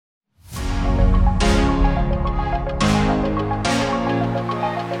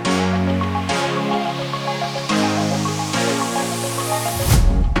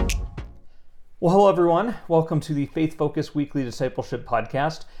Well, hello everyone. Welcome to the Faith Focus Weekly Discipleship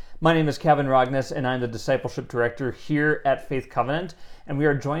Podcast. My name is Kevin Rogness, and I'm the Discipleship Director here at Faith Covenant. And we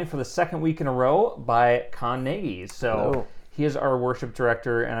are joined for the second week in a row by Con Nagy. Hello. He is our worship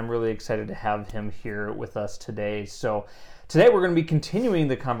director, and I'm really excited to have him here with us today. So today we're going to be continuing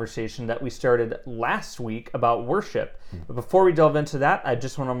the conversation that we started last week about worship. But before we delve into that, I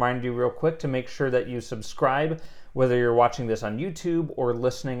just want to remind you real quick to make sure that you subscribe, whether you're watching this on YouTube or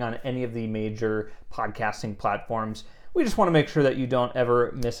listening on any of the major podcasting platforms. We just want to make sure that you don't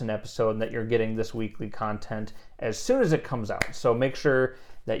ever miss an episode and that you're getting this weekly content as soon as it comes out. So make sure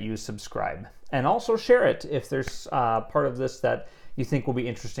that you subscribe. And also share it if there's part of this that you think will be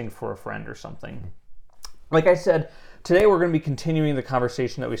interesting for a friend or something. Like I said, today we're going to be continuing the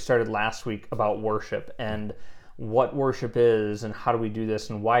conversation that we started last week about worship and what worship is and how do we do this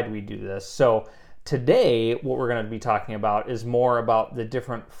and why do we do this. So today, what we're going to be talking about is more about the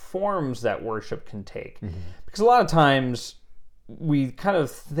different forms that worship can take. Because a lot of times, we kind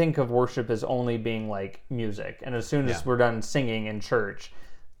of think of worship as only being like music. And as soon as we're done singing in church,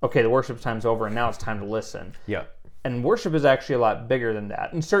 okay, the worship time's over and now it's time to listen. Yeah. And worship is actually a lot bigger than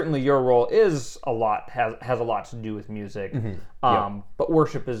that. And certainly your role is has a lot to do with music. But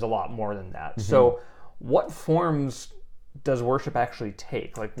worship is a lot more than that. So what forms does worship actually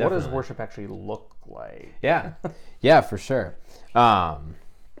take? Like, what does worship actually look like? Yeah, for sure. I'm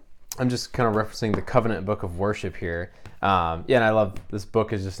just kind of referencing the Covenant Book of Worship here. And I love this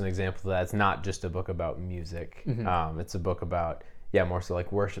book is just an example of that. It's not just a book about music. It's a book about, more so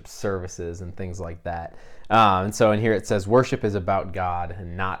like worship services and things like that. And so in here it says, worship is about God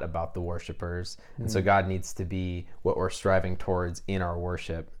and not about the worshipers. And so God needs to be what we're striving towards in our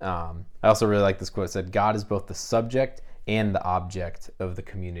worship. I also really like this quote. It said, God is both the subject and the object of the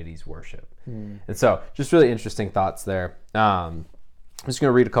community's worship. And so just really interesting thoughts there. I'm just going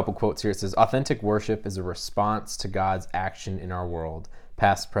to read a couple quotes here. It says, authentic worship is a response to God's action in our world,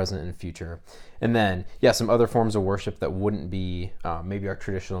 past, present, and future. And then, some other forms of worship that wouldn't be maybe our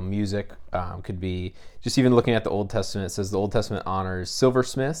traditional music could be just even looking at the Old Testament. It says the Old Testament honors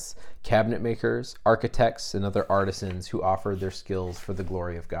silversmiths, cabinet makers, architects, and other artisans who offered their skills for the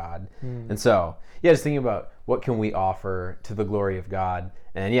glory of God. And so, just thinking about what can we offer to the glory of God.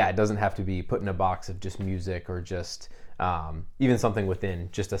 And it doesn't have to be put in a box of just music or just even something within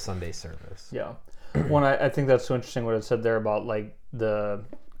just a Sunday service. One, I think that's so interesting what it said there about like the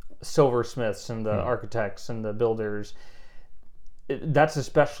silversmiths and the architects and the builders. That's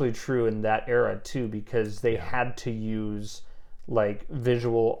especially true in that era too, because they had to use like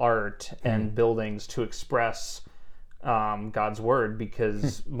visual art and buildings to express God's word,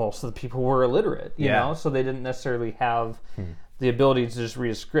 because most of the people were illiterate, you know, so they didn't necessarily have the ability to just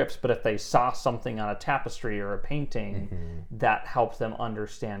read a script, but if they saw something on a tapestry or a painting, that helped them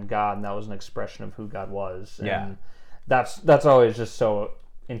understand God, and that was an expression of who God was. And that's always just so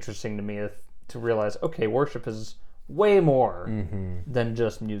interesting to me to realize, okay, worship is way more than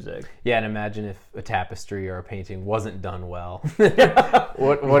just music. And imagine if a tapestry or a painting wasn't done well.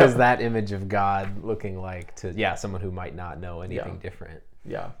 What is that image of God looking like to someone who might not know anything different?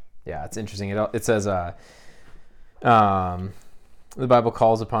 It's interesting. It says the Bible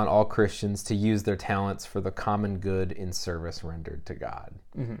calls upon all Christians to use their talents for the common good in service rendered to God.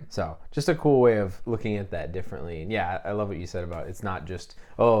 So just a cool way of looking at that differently. And I love what you said about it's not just,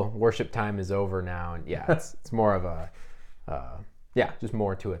 worship time is over now. And it's more of a, just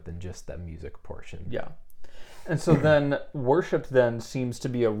more to it than just that music portion. And so then worship then seems to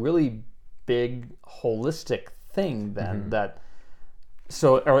be a really big holistic thing then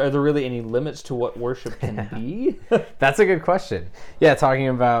So are there really any limits to what worship can be? That's a good question. Talking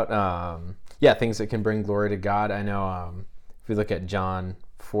about things that can bring glory to God. I know if we look at John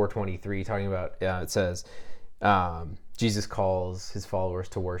 4:23, talking about it says Jesus calls his followers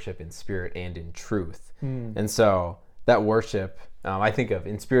to worship in spirit and in truth. And so that worship, I think of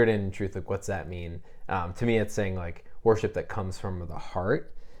in spirit and in truth. Like, what's that mean? To me, it's saying like worship that comes from the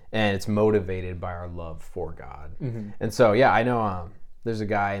heart and it's motivated by our love for God. And so I know. There's a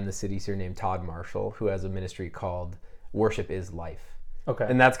guy in the cities here named Todd Marshall who has a ministry called Worship is Life. Okay.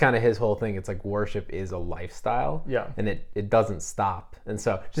 And that's kind of his whole thing. It's like worship is a lifestyle. And it doesn't stop. And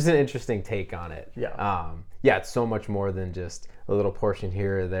so just an interesting take on it. It's so much more than just a little portion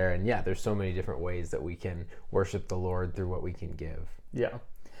here or there. And there's so many different ways that we can worship the Lord through what we can give. You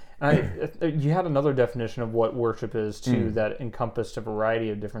had another definition of what worship is too that encompassed a variety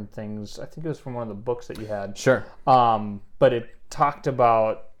of different things. I think it was from one of the books that you had. Sure. But it talked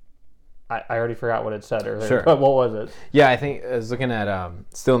about, I already forgot what it said earlier, but what was it? I think I was looking at,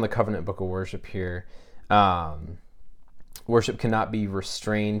 still in the Covenant Book of Worship here, Worship cannot be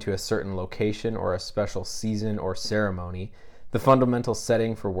restrained to a certain location or a special season or ceremony. The fundamental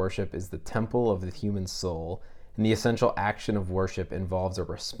setting for worship is the temple of the human soul, and the essential action of worship involves a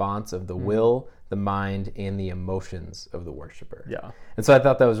response of the will, the mind, and the emotions of the worshiper. Yeah. And so I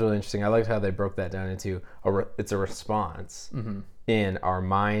thought that was really interesting. I liked how they broke that down into it's a response in our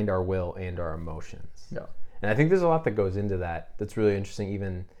mind, our will, and our emotions. Yeah. And I think there's a lot that goes into that that's really interesting,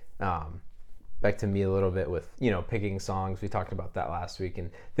 even back to me a little bit with, picking songs. We talked about that last week,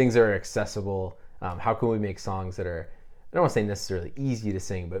 and things that are accessible. How can we make songs that are, I don't want to say necessarily easy to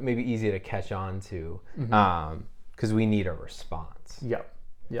sing, but maybe easy to catch on to, because we need a response. Yeah.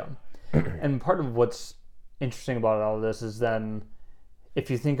 Yeah. And part of what's interesting about all of this is then if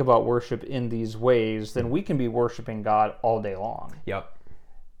you think about worship in these ways, then we can be worshiping God all day long. Yep.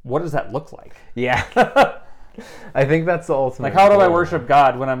 What does that look like? Yeah. I think that's the ultimate. Like, how do I worship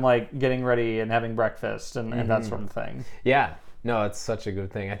God when I'm like getting ready and having breakfast and that sort of thing? Yeah. No, it's such a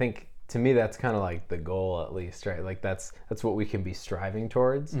good thing. I think to me that's kind of like the goal, at least, right? Like that's what we can be striving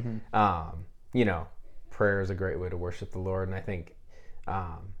towards. Prayer is a great way to worship the Lord, and I think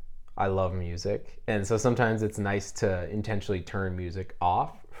I love music, and so sometimes it's nice to intentionally turn music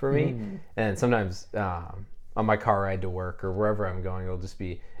off for me. And sometimes on my car ride to work or wherever I'm going, it'll just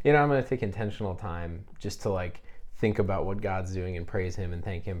be, I'm going to take intentional time just to like think about what God's doing and praise Him and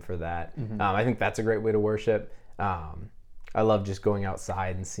thank Him for that. I think that's a great way to worship. I love just going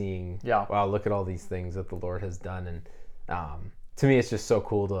outside and seeing, wow, look at all these things that the Lord has done. And to me, it's just so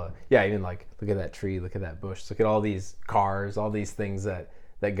cool to, even like, look at that tree, look at that bush, look at all these cars, all these things that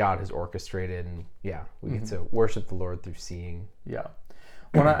God has orchestrated. And we get to worship the Lord through seeing. Yeah.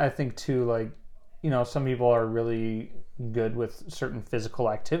 When I think too, like, some people are really good with certain physical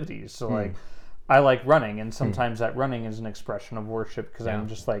activities. So like, I like running, and sometimes that running is an expression of worship because I'm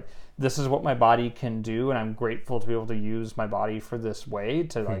just like, this is what my body can do, and I'm grateful to be able to use my body for this way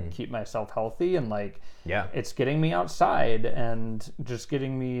to like keep myself healthy, and like, it's getting me outside and just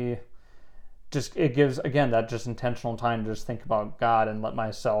getting me, it gives, again, that just intentional time to just think about God and let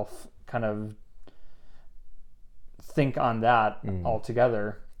myself kind of think on that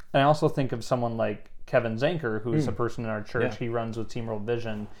altogether. And I also think of someone like Kevin Zanker, who's a person in our church. He runs with Team World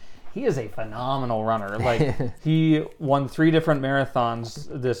Vision. He is a phenomenal runner. Like, he won 3 different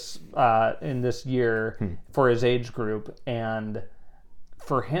marathons in this year for his age group. And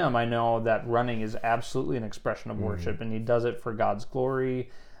for him, I know that running is absolutely an expression of worship, and he does it for God's glory.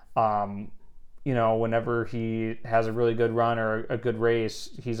 Whenever he has a really good run or a good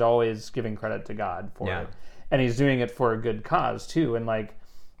race, he's always giving credit to God for it. And he's doing it for a good cause too. And like,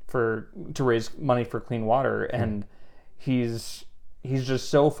 to raise money for clean water, and he's just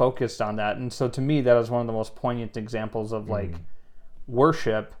so focused on that. And so to me, that is one of the most poignant examples of like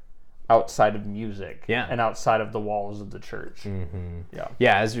worship outside of music and outside of the walls of the church.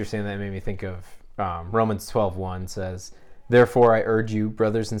 As you're saying that, it made me think of Romans 12:1 says, "Therefore I urge you,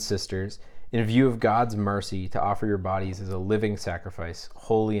 brothers and sisters, in view of God's mercy, to offer your bodies as a living sacrifice,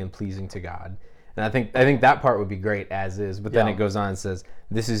 holy and pleasing to God." And I think that part would be great as is, but then it goes on and says,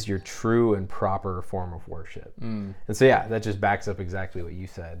 "This is your true and proper form of worship." And so that just backs up exactly what you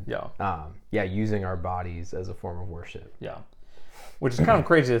said. Using our bodies as a form of worship. Which is kind of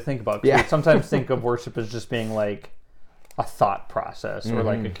crazy to think about. We sometimes think of worship as just being like a thought process or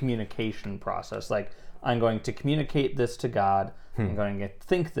like a communication process. Like, I'm going to communicate this to God. I'm going to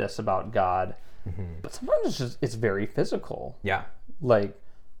think this about God. But sometimes it's very physical. Like,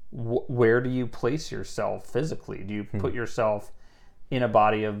 where do you place yourself physically? Do you put yourself in a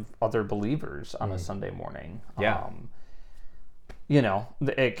body of other believers on a Sunday morning?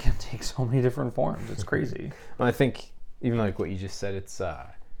 It can take so many different forms. It's crazy. Well, I think even like what you just said, it's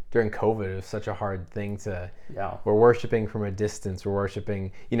during COVID, it was such a hard thing to, we're worshiping from a distance, we're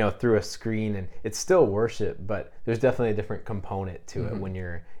worshiping, through a screen, and it's still worship, but there's definitely a different component to it when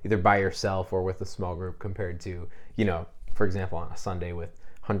you're either by yourself or with a small group compared to, for example, on a Sunday with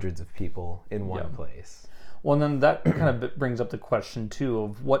hundreds of people in one place. Well, and then that kind of brings up the question too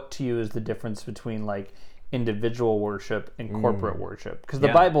of what to you is the difference between like individual worship and corporate worship, because the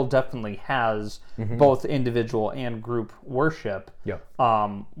Bible definitely has both individual and group worship.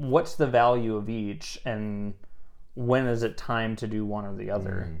 What's the value of each, and when is it time to do one or the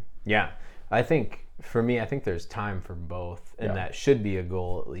other? I think for me, there's time for both, and that should be a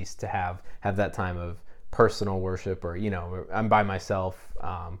goal, at least, to have that time of personal worship, or I'm by myself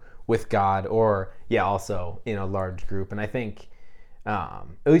with God, or also in a large group. And I think at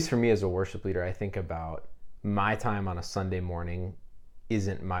least for me as a worship leader, I think about my time on a Sunday morning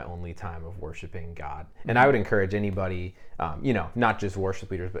isn't my only time of worshiping God. And I would encourage anybody, not just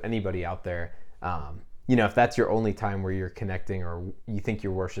worship leaders, but anybody out there, if that's your only time where you're connecting or you think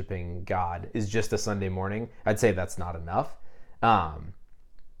you're worshiping God is just a Sunday morning, I'd say that's not enough.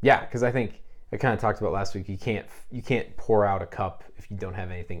 Because I think I kind of talked about last week, you can't pour out a cup if you don't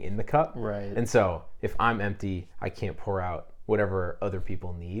have anything in the cup. Right. And so if I'm empty, I can't pour out whatever other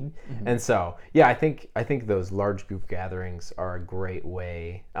people need. And so, I think those large group gatherings are a great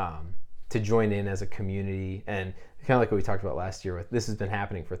way to join in as a community, and kind of like what we talked about last year with this has been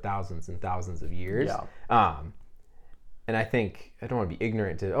happening for thousands and thousands of years. And I think I don't want to be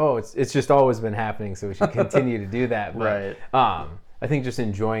ignorant to it's just always been happening, so we should continue to do that. But, Right. I think just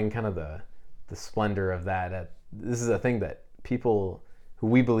enjoying kind of the splendor of that. This is a thing that people who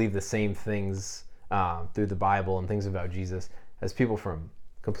we believe the same things through the Bible and things about Jesus as people from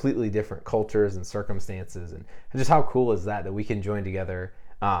completely different cultures and circumstances, and just how cool is that we can join together,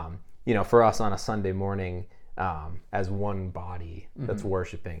 for us on a Sunday morning as one body that's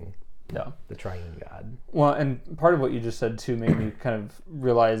worshiping the triune God. Well, and part of what you just said too made me kind of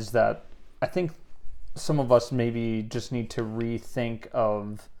realize that I think some of us maybe just need to rethink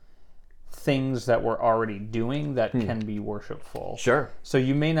of things that we're already doing that can be worshipful. Sure. So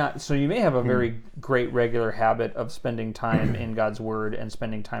you may have a very great regular habit of spending time in God's Word and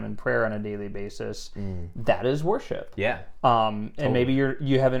spending time in prayer on a daily basis. That is worship. Yeah. And maybe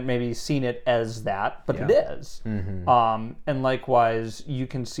you haven't maybe seen it as that, but it is. And likewise, you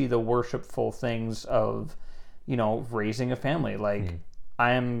can see the worshipful things of, raising a family. Like,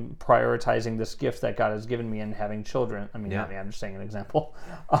 I am prioritizing this gift that God has given me and having children. I mean, not me, I'm just saying an example.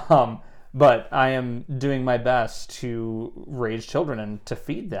 But I am doing my best to raise children and to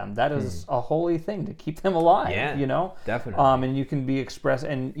feed them. That is a holy thing, to keep them alive, Definitely. And you can be expressed,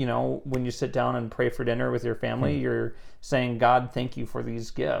 and, when you sit down and pray for dinner with your family, you're saying, God, thank you for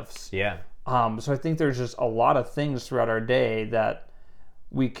these gifts. Yeah. So I think there's just a lot of things throughout our day that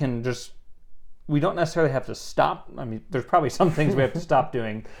we don't necessarily have to stop. I mean, there's probably some things we have to stop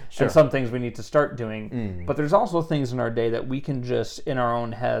doing and some things we need to start doing. But there's also things in our day that we can just, in our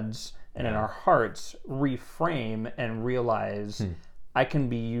own heads and in our hearts, reframe and realize I can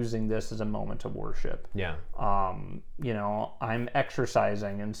be using this as a moment of worship. Yeah. I'm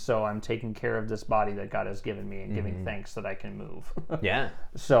exercising, and so I'm taking care of this body that God has given me and giving thanks that I can move. Yeah.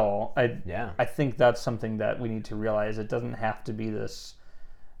 So I think that's something that we need to realize. It doesn't have to be this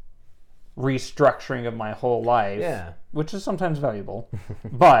restructuring of my whole life, which is sometimes valuable,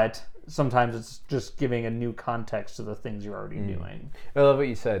 but sometimes it's just giving a new context to the things you're already doing. I love what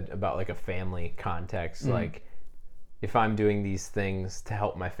you said about like a family context. Like, if I'm doing these things to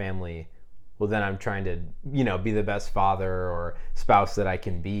help my family, well, then I'm trying to, be the best father or spouse that I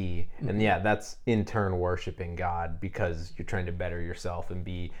can be. And that's in turn worshiping God, because you're trying to better yourself and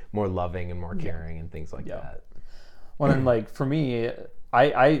be more loving and more caring and things like that. Well, and like for me,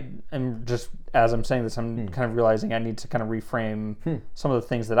 I am just, as I'm saying this, I'm kind of realizing I need to kind of reframe some of the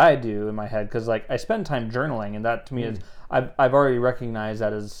things that I do in my head, because like I spend time journaling, and that to me is I've already recognized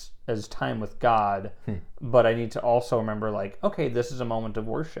that as time with God, but I need to also remember, like, okay, this is a moment of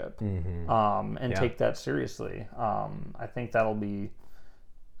worship, and take that seriously. I think that'll be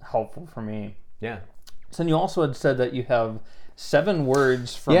helpful for me. Yeah. So then you also had said that you have 7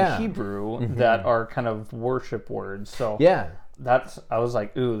 words from Hebrew that are kind of worship words. So I was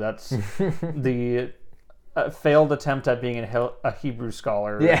like, ooh, that's the failed attempt at being a Hebrew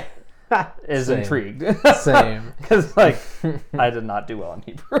scholar. Yeah. Is Same. Intrigued. Same. Because I did not do well in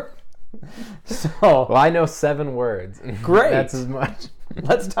Hebrew. So Well, I know 7 words. Great. That's as much.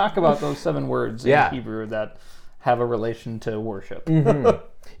 Let's talk about those 7 words in Hebrew that have a relation to worship.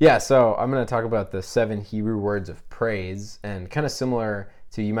 Yeah, so I'm going to talk about the 7 Hebrew words of praise, and kind of similar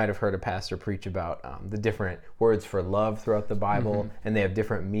to, you might have heard a pastor preach about the different words for love throughout the Bible, and they have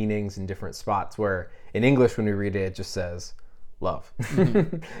different meanings in different spots, where in English when we read it, it just says love.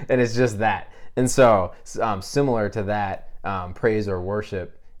 And it's just that. And so similar to that, praise or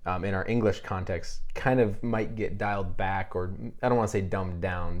worship in our English context kind of might get dialed back, or I don't want to say dumbed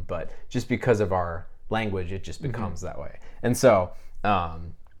down, but just because of our language, it just becomes that way. And so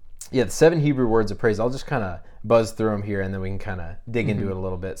the 7 Hebrew words of praise, I'll just kind of buzz through them here, and then we can kind of dig into it a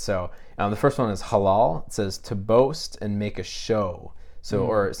little bit. So the first one is halal. It says to boast and make a show. So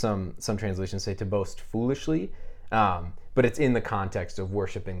or some translations say to boast foolishly, but it's in the context of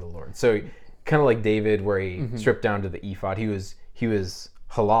worshiping the Lord. So kind of like David, where he stripped down to the ephod, he was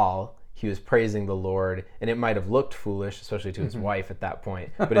halal. He was praising the Lord, and it might have looked foolish, especially to his wife at that point,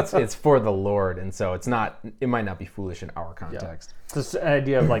 but it's for the Lord, and so it might not be foolish in our context. Yeah. This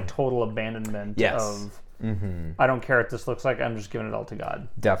idea of like total abandonment of I don't care what this looks like, I'm just giving it all to God.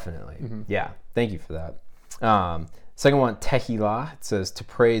 Definitely. Yeah. Thank you for that. Second one, tehillah. It says to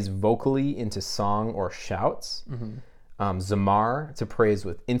praise vocally into song or shouts. Zamar, to praise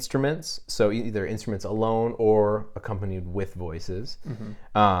with instruments. So either instruments alone or accompanied with voices.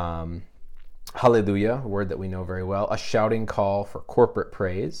 Hallelujah, a word that we know very well. A shouting call for corporate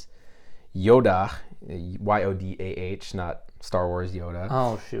praise. Yodah, Y-O-D-A-H, not Star Wars Yoda.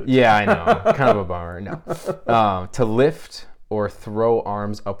 Oh, shoot. Yeah, I know. Kind of a bummer. No. To lift or throw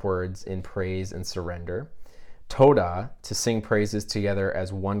arms upwards in praise and surrender. Toda, to sing praises together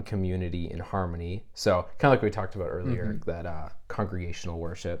as one community in harmony. So kind of like we talked about earlier, that congregational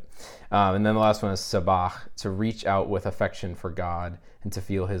worship. And then the last one is sabach, to reach out with affection for God and to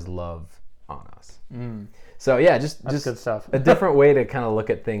feel his love on us. So yeah, just good stuff. A different way to kind of look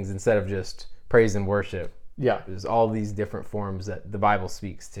at things instead of just praise and worship. Yeah. There's all these different forms that the Bible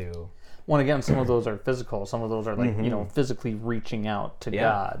speaks to. Well, again, some of those are physical. Some of those are like, physically reaching out to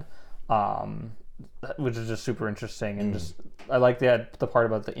God. Which is just super interesting, and just I like the part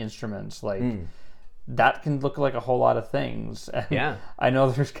about the instruments, like that can look like a whole lot of things. And I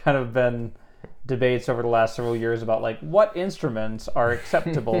know there's kind of been debates over the last several years about like what instruments are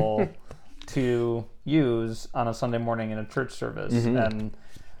acceptable to use on a Sunday morning in a church service, and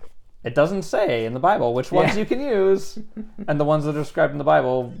it doesn't say in the Bible which ones you can use, and the ones that are described in the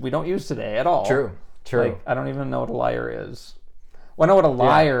Bible we don't use today at all. True. Like, I don't even know what a lyre is. Well, I know what a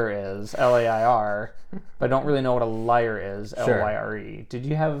lyre is, L-A-I-R, but I don't really know what a lyre is, L-Y-R-E. Did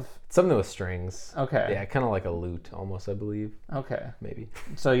you have... Something with strings. Okay. Yeah, kind of like a lute, almost, I believe. Okay. Maybe.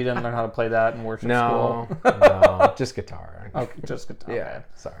 So you didn't learn how to play that in worship school? No, just guitar. Okay, just guitar. Yeah, Okay.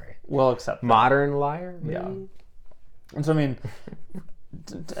 sorry. We'll accept that. Modern lyre, maybe? Yeah. And so,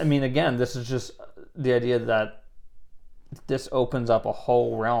 I mean, again, this is just the idea that this opens up a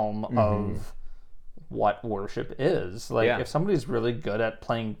whole realm of what worship is. Like, if somebody's really good at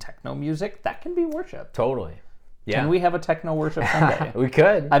playing techno music, that can be worship. Totally. Yeah. Can we have a techno worship Sunday? We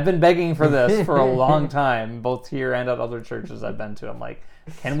could. I've been begging for this for a long time, both here and at other churches I've been to. I'm like,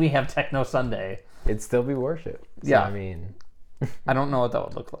 can we have techno Sunday? It'd still be worship. So, Yeah. I mean... I don't know what that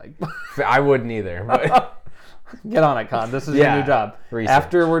would look like. I wouldn't either. But... Get on it, Con. This is your new job. Research.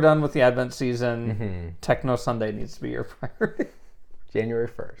 After we're done with the Advent season, Techno Sunday needs to be your priority. January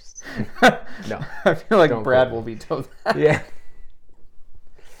 1st. No. I feel like Don't Brad quote will veto that. Yeah.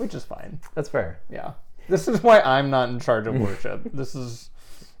 Which is fine. That's fair. Yeah. This is why I'm not in charge of worship. This is,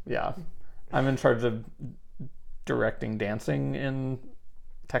 I'm in charge of directing dancing in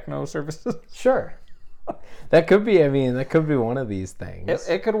techno services. Sure. That could be, that could be one of these things.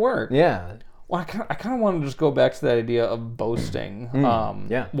 It could work. Yeah. Well, I kind of want to just go back to that idea of boasting.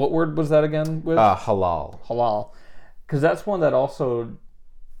 Yeah. What word was that again? With Halal. Halal. Because that's one that also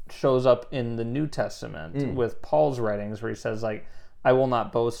shows up in the New Testament with Paul's writings, where he says, like, I will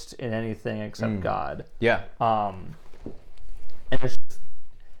not boast in anything except God. Yeah. And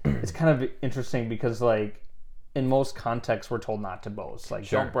it's kind of interesting because, like, in most contexts, we're told not to boast. Like,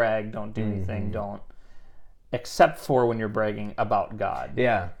 don't brag, don't do anything, don't... Except for when you're bragging about God.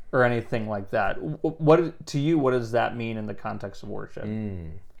 Yeah. Or anything like that. What to you, what does that mean in the context of worship?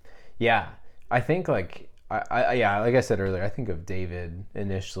 Yeah. I think, like... like I said earlier, I think of David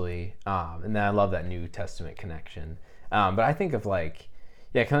initially, and then I love that New Testament connection. But I think of kind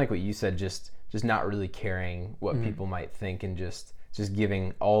of like what you said, just not really caring what people might think, and just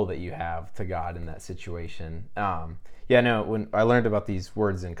giving all that you have to God in that situation. When I learned about these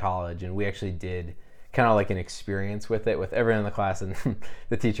words in college, and we actually did kind of like an experience with it with everyone in the class, and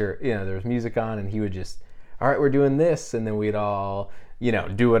the teacher, there was music on, and he would just, all right, we're doing this, and then we'd all,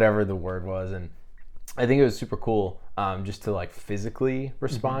 do whatever the word was, and I think it was super cool just to like physically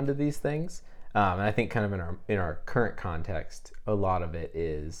respond to these things. And I think kind of in our current context, a lot of it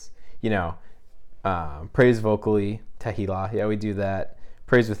is, praise vocally, tehillah. Yeah, we do that.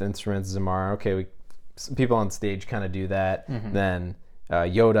 Praise with instruments, zamar. Okay, people on stage kind of do that. Then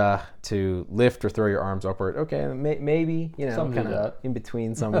Yoda, to lift or throw your arms upward. Okay, maybe, kind of in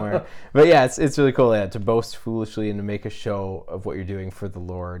between somewhere. But yeah, it's really cool. Yeah, to boast foolishly and to make a show of what you're doing for the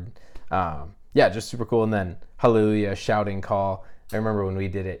Lord. Just super cool. And then hallelujah, shouting call. I remember when we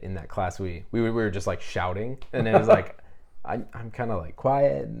did it in that class, we were just like shouting, and it was like, I'm kind of like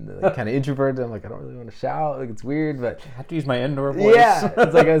quiet and like, kind of introverted. I'm like, I don't really want to shout. Like, it's weird, but I have to use my indoor voice. Yeah,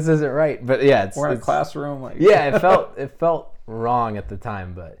 it's like, this isn't right. But yeah, we're in a classroom. Like, yeah, it felt wrong at the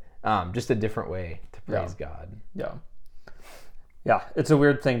time, but just a different way to praise God. Yeah. Yeah, it's a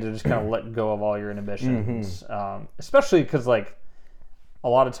weird thing to just kind of let go of all your inhibitions, especially because like, a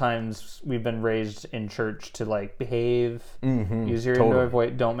lot of times we've been raised in church to like behave, use your indoor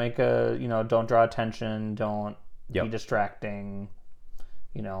voice, don't make don't draw attention, don't be distracting,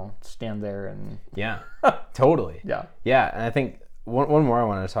 stand there and Yeah, totally. yeah. Yeah, and I think one more I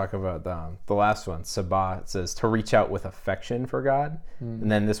wanted to talk about, the last one, Sabah. It says to reach out with affection for God.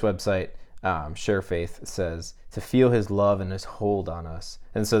 And then this website, Share Faith, says to feel his love and his hold on us.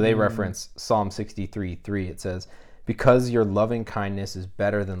 And so they reference Psalm 63:3. It says, because your loving kindness is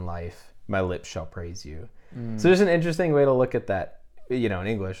better than life, my lips shall praise you. So there's an interesting way to look at that. In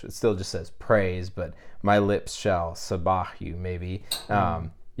English, it still just says praise, but my lips shall sabah you, maybe.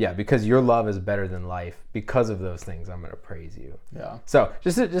 Yeah, because your love is better than life. Because of those things, I'm going to praise you. Yeah. So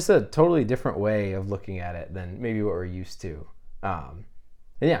just a totally different way of looking at it than maybe what we're used to. And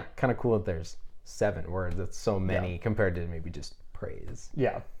yeah, kind of cool that there's 7 words. That's so many compared to maybe just praise.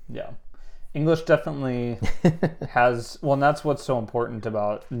 Yeah, yeah. English definitely has, well, and that's what's so important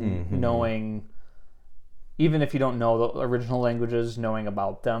about knowing, even if you don't know the original languages, knowing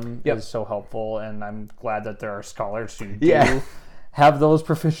about them is so helpful. And I'm glad that there are scholars who do have those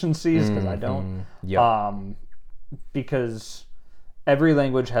proficiencies, because I don't. Because every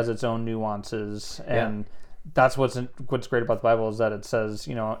language has its own nuances, and that's what's great about the Bible, is that it says,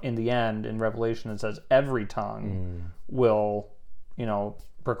 in the end, in Revelation, it says every tongue will,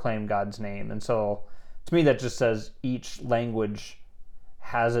 proclaim God's name. And so to me, that just says each language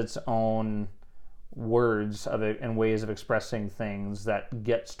has its own words of it and ways of expressing things that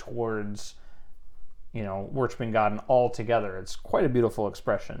gets towards worshiping God, and all together it's quite a beautiful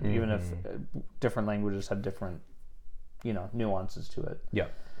expression, even if different languages have different nuances to it.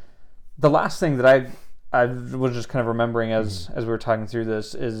 The last thing that I was just kind of remembering as we were talking through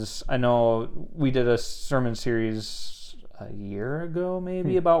this is, I know we did a sermon series a year ago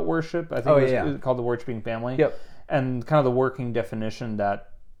maybe about worship. I think it was called The Worshiping Family. And kind of the working definition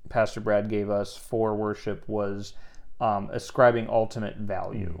that Pastor Brad gave us for worship was ascribing ultimate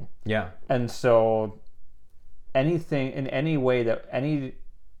value. And so anything in any way that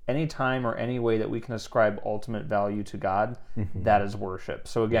any time or any way that we can ascribe ultimate value to God, that is worship.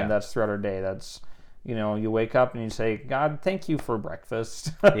 So again, that's throughout our day. That's, you wake up and you say, God, thank you for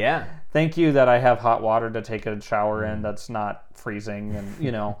breakfast. Thank you that I have hot water to take a shower in that's not freezing.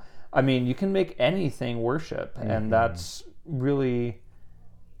 And, I mean, you can make anything worship. And that's really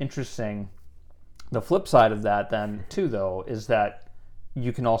interesting. The flip side of that then, too, though, is that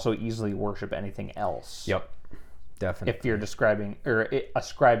you can also easily worship anything else. Definitely. If you're describing or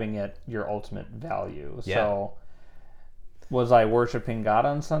ascribing it your ultimate value. So was I worshiping God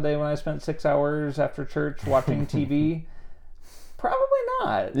on Sunday when I spent 6 hours after church watching TV? Probably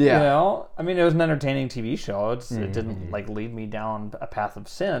not. I mean, it was an entertaining TV show. It didn't lead me down a path of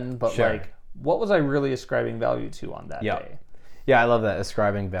sin, but what was I really ascribing value to on that day? Yeah, I love that,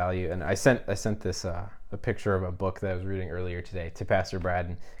 ascribing value. And I sent this a picture of a book that I was reading earlier today to Pastor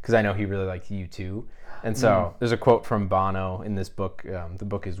Brad, because I know he really liked U2. And so there's a quote from Bono in this book. The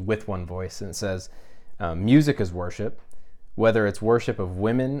book is With One Voice, and it says, music is worship, whether it's worship of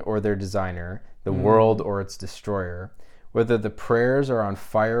women or their designer, the world or its destroyer, whether the prayers are on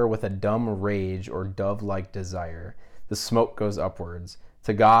fire with a dumb rage or dove-like desire, the smoke goes upwards,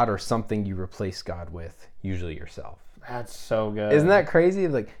 to God or something you replace God with, usually yourself. That's so good. Isn't that crazy?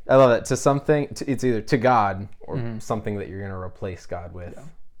 I love that. To something, it's either to God or something that you're going to replace God with.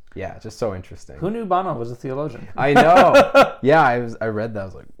 Yeah, just so interesting. Who knew Bono was a theologian? I know. Yeah, I read that. I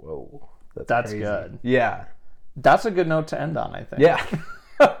was like, whoa. That's good. Yeah. That's a good note to end on, I think. Yeah.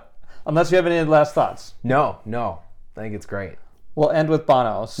 Unless you have any last thoughts. No. I think it's great. We'll end with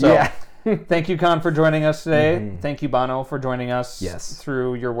Bono. So thank you, Con, for joining us today. Thank you, Bono, for joining us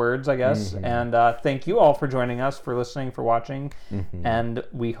through your words, I guess. And thank you all for joining us, for listening, for watching. And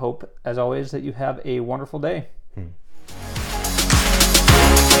we hope, as always, that you have a wonderful day.